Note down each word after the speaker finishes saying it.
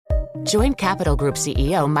Join Capital Group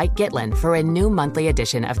CEO Mike Gitlin for a new monthly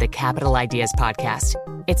edition of the Capital Ideas Podcast.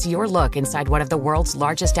 It's your look inside one of the world's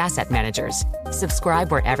largest asset managers.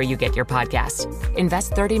 Subscribe wherever you get your podcasts.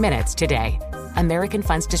 Invest 30 minutes today. American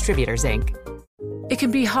Funds Distributors, Inc. It can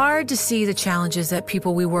be hard to see the challenges that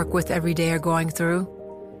people we work with every day are going through.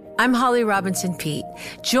 I'm Holly Robinson Pete.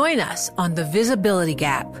 Join us on The Visibility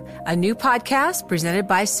Gap, a new podcast presented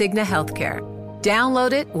by Cigna Healthcare.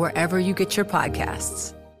 Download it wherever you get your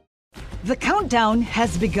podcasts. The countdown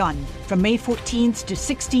has begun. From May 14th to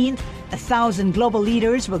 16th, 1,000 global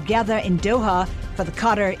leaders will gather in Doha for the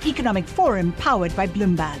Qatar Economic Forum powered by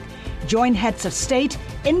Bloomberg. Join heads of state,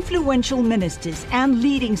 influential ministers, and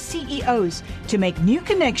leading CEOs to make new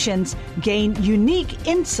connections, gain unique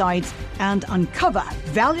insights, and uncover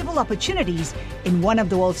valuable opportunities in one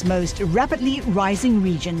of the world's most rapidly rising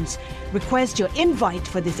regions. Request your invite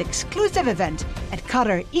for this exclusive event at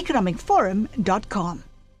QatarEconomicForum.com.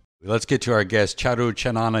 Let's get to our guest. Charu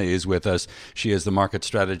Chanana is with us. She is the market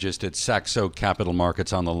strategist at Saxo Capital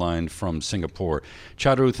Markets on the line from Singapore.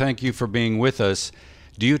 Charu, thank you for being with us.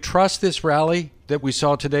 Do you trust this rally that we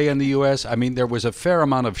saw today in the U.S.? I mean, there was a fair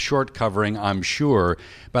amount of short covering, I'm sure,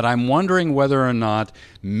 but I'm wondering whether or not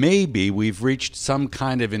maybe we've reached some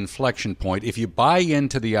kind of inflection point. If you buy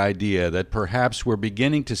into the idea that perhaps we're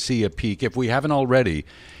beginning to see a peak, if we haven't already,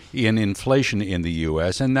 in inflation in the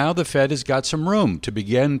U.S., and now the Fed has got some room to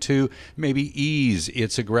begin to maybe ease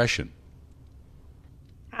its aggression.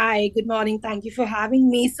 Hi, good morning. Thank you for having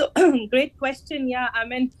me. So, great question. Yeah, I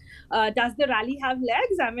mean, does the rally have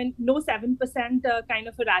legs? I mean, no 7% kind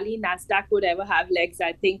of a rally NASDAQ would ever have legs,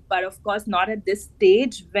 I think. But of course, not at this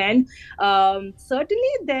stage when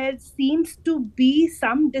certainly there seems to be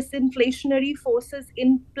some disinflationary forces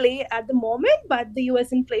in play at the moment. But the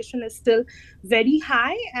US inflation is still very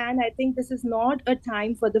high. And I think this is not a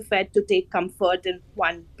time for the Fed to take comfort in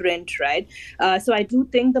one print, right? So I do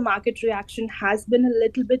think the market reaction has been a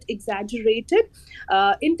little bit exaggerated.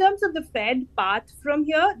 In terms of the Fed path from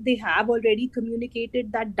here, they have already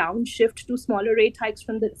communicated that downshift to smaller rate hikes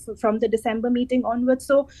from the December meeting onwards.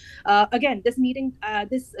 So again, this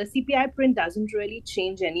CPI print doesn't really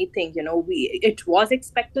change anything. You know, it was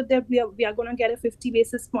expected that we are going to get a 50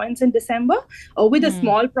 basis points in December, with a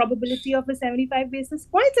small probability of a 75 basis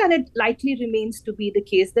points, and it likely remains to be the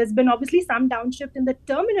case. There's been obviously some downshift in the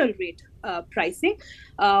terminal rate pricing,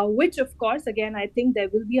 which of course, again, I think there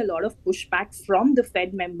will be a lot of pushback from the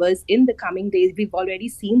Fed members in the coming days. We've already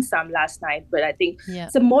seen some last night, but I think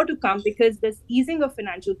some more to come, because this easing of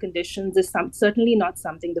financial conditions is certainly not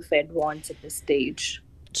something the Fed wants at this stage.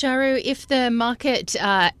 Charu, if the market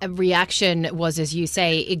reaction was, as you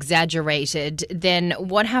say, exaggerated, then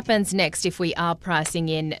what happens next if we are pricing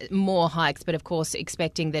in more hikes, but of course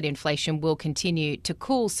expecting that inflation will continue to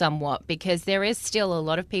cool somewhat, because there is still a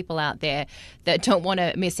lot of people out there that don't want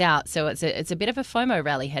to miss out. So it's a bit of a FOMO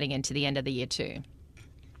rally heading into the end of the year too.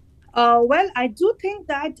 Well, I do think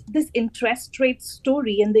that this interest rate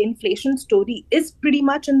story and the inflation story is pretty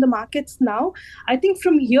much in the markets now. I think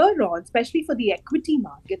from here on, especially for the equity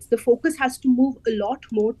markets, the focus has to move a lot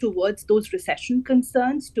more towards those recession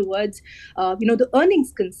concerns, towards the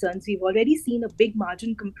earnings concerns. We've already seen a big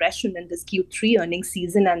margin compression in this Q3 earnings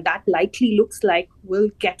season, and that likely looks like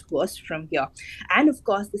will get worse from here. And of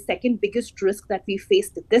course, the second biggest risk that we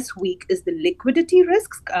faced this week is the liquidity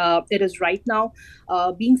risks. It is right now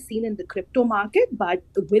being seen in the crypto market, but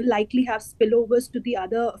will likely have spillovers to the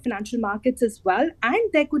other financial markets as well. And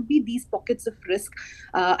there could be these pockets of risk,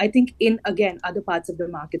 I think, in, again, other parts of the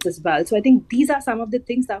markets as well. So I think these are some of the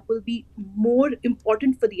things that will be more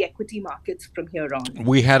important for the equity markets from here on.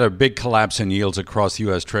 We had a big collapse in yields across the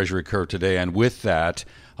U.S. Treasury curve today, and with that,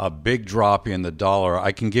 a big drop in the dollar.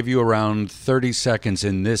 I can give you around 30 seconds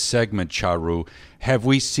in this segment, Charu. Have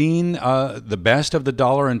we seen the best of the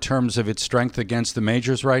dollar in terms of its strength against the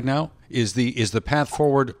majors right now? Is the path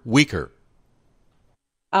forward weaker?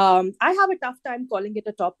 I have a tough time calling it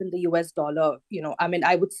a top in the US dollar.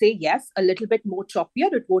 I would say yes, a little bit more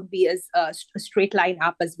choppier. It won't be as a straight line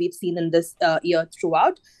up as we've seen in this year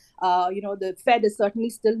throughout. The Fed is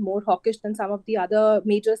certainly still more hawkish than some of the other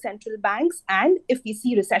major central banks. And if we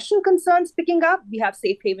see recession concerns picking up, we have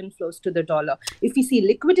safe haven flows to the dollar. If we see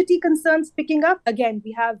liquidity concerns picking up, again,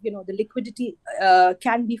 we have, the liquidity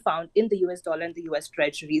can be found in the US dollar and the US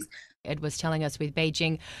treasuries. Ed was telling us with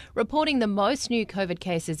Beijing reporting the most new COVID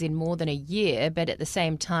cases in more than a year, but at the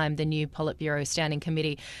same time, the new Politburo Standing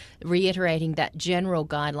Committee reiterating that general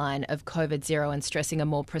guideline of COVID zero and stressing a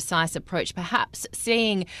more precise approach, perhaps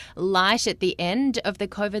seeing light at the end of the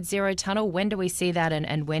COVID zero tunnel. When do we see that,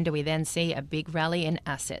 and when do we then see a big rally in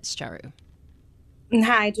assets, Charu?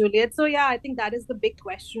 Hi, Juliet. So, yeah, I think that is the big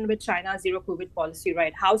question with China's zero COVID policy,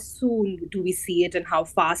 right? How soon do we see it and how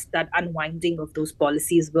fast that unwinding of those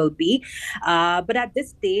policies will be? But at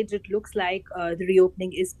this stage, it looks like the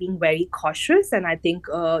reopening is being very cautious. And I think,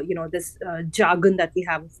 this jargon that we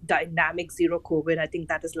have, dynamic zero COVID, I think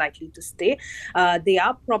that is likely to stay. They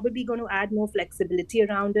are probably going to add more flexibility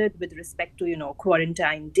around it with respect to,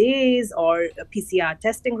 quarantine days or PCR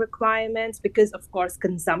testing requirements, because, of course,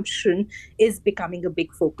 consumption is becoming a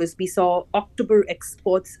big focus. We saw October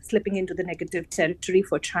exports slipping into the negative territory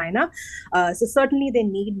for China. So certainly they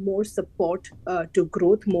need more support to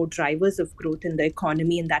growth, more drivers of growth in the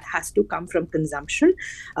economy, and that has to come from consumption.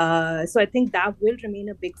 So I think that will remain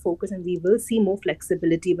a big focus, and we will see more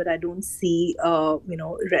flexibility, but I don't see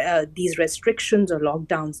these restrictions or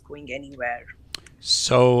lockdowns going anywhere.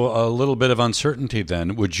 So a little bit of uncertainty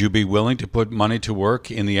then. Would you be willing to put money to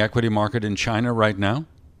work in the equity market in China right now?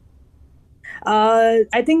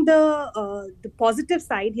 I think the positive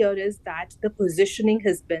side here is that the positioning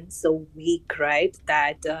has been so weak, right?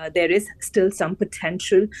 That there is still some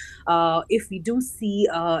potential if we do see,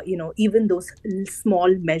 even those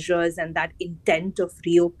small measures and that intent of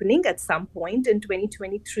reopening at some point in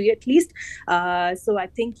 2023 at least. So I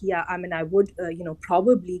think, I would,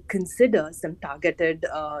 probably consider some targeted,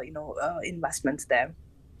 investments there.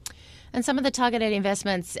 And some of the targeted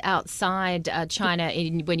investments outside China,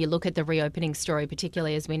 when you look at the reopening story,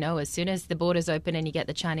 particularly as we know, as soon as the borders open and you get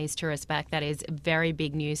the Chinese tourists back, that is very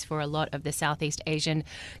big news for a lot of the Southeast Asian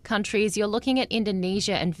countries. You're looking at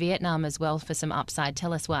Indonesia and Vietnam as well for some upside.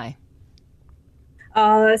 Tell us why.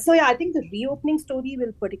 I think the reopening story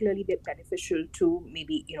will particularly be beneficial to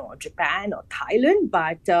maybe, Japan or Thailand.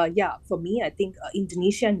 But for me, I think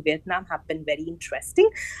Indonesia and Vietnam have been very interesting.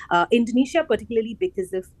 Indonesia, particularly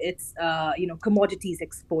because of its, commodities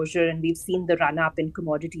exposure, and we've seen the run up in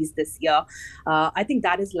commodities this year. I think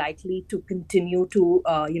that is likely to continue to,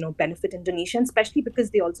 benefit Indonesia, especially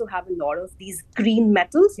because they also have a lot of these green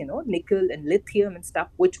metals, nickel and lithium and stuff,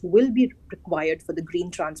 which will be required for the green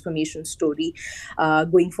transformation story.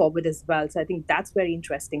 Going forward as well. So I think that's very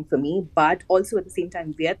interesting for me. But also at the same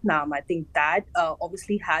time, Vietnam, I think that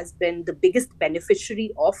obviously has been the biggest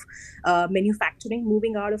beneficiary of manufacturing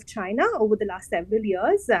moving out of China over the last several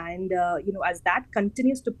years. And, as that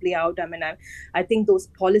continues to play out, I think those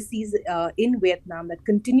policies in Vietnam that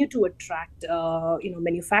continue to attract,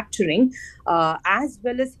 manufacturing as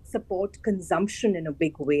well as support consumption in a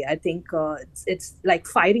big way. I think it's like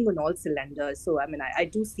firing on all cylinders. So, I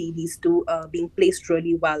do see these two being placed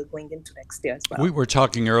really well going into next year as well. We were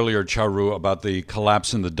talking earlier, Charu, about the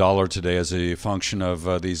collapse in the dollar today as a function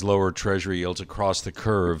of these lower treasury yields across the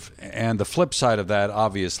curve. And the flip side of that,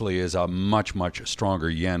 obviously, is a much, much stronger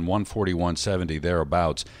yen, 140, 170,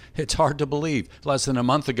 thereabouts. It's hard to believe. Less than a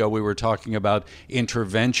month ago, we were talking about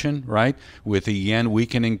intervention, right, with the yen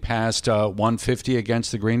weakening past 150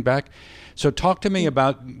 against the greenback. So talk to me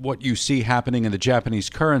about what you see happening in the Japanese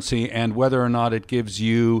currency and whether or not it gives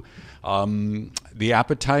you the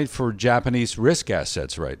appetite for Japanese risk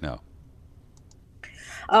assets right now.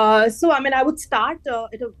 I would start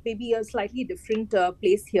at maybe a slightly different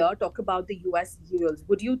place here, talk about the US yields.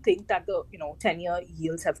 Would you think that the 10-year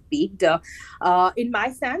yields have peaked? In my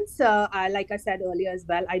sense, like I said earlier as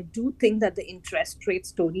well, I do think that the interest rate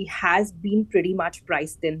story has been pretty much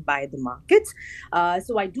priced in by the markets.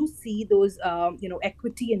 So I do see those,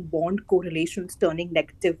 equity and bond correlations turning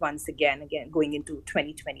negative once again going into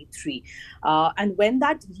 2023. And when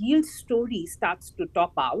that yield story starts to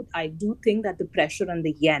top out, I do think that the pressure on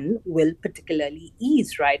the yen will particularly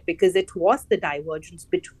ease, right? Because it was the divergence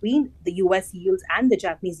between the US yields and the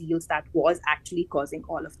Japanese yields that was actually causing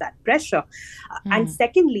all of that pressure. And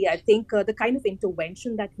secondly, I think the kind of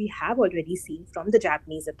intervention that we have already seen from the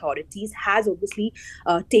Japanese authorities has obviously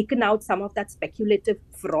taken out some of that speculative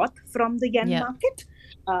froth from the yen market.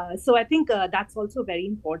 So I think that's also very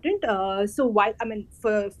important. So while,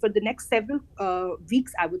 for the next several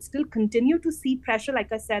weeks, I would still continue to see pressure.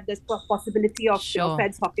 Like I said, there's a possibility of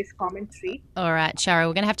Fed's hawkish commentary. All right, Charu,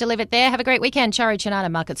 we're going to have to leave it there. Have a great weekend. Charu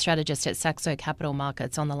Chanana, market strategist at Saxo Capital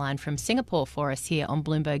Markets, on the line from Singapore for us here on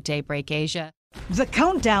Bloomberg Daybreak Asia. The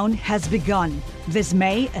countdown has begun. This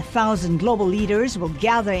May, 1,000 global leaders will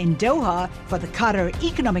gather in Doha for the Qatar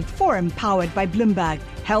Economic Forum powered by Bloomberg,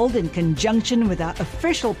 held in conjunction with our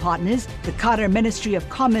official partners, the Qatar Ministry of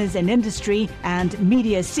Commerce and Industry and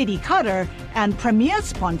Media City Qatar, and premier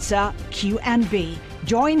sponsor QNB.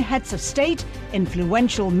 Join heads of state,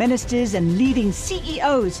 influential ministers, and leading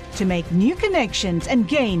CEOs to make new connections and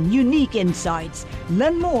gain unique insights.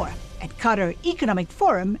 Learn more at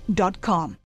QatarEconomicForum.com.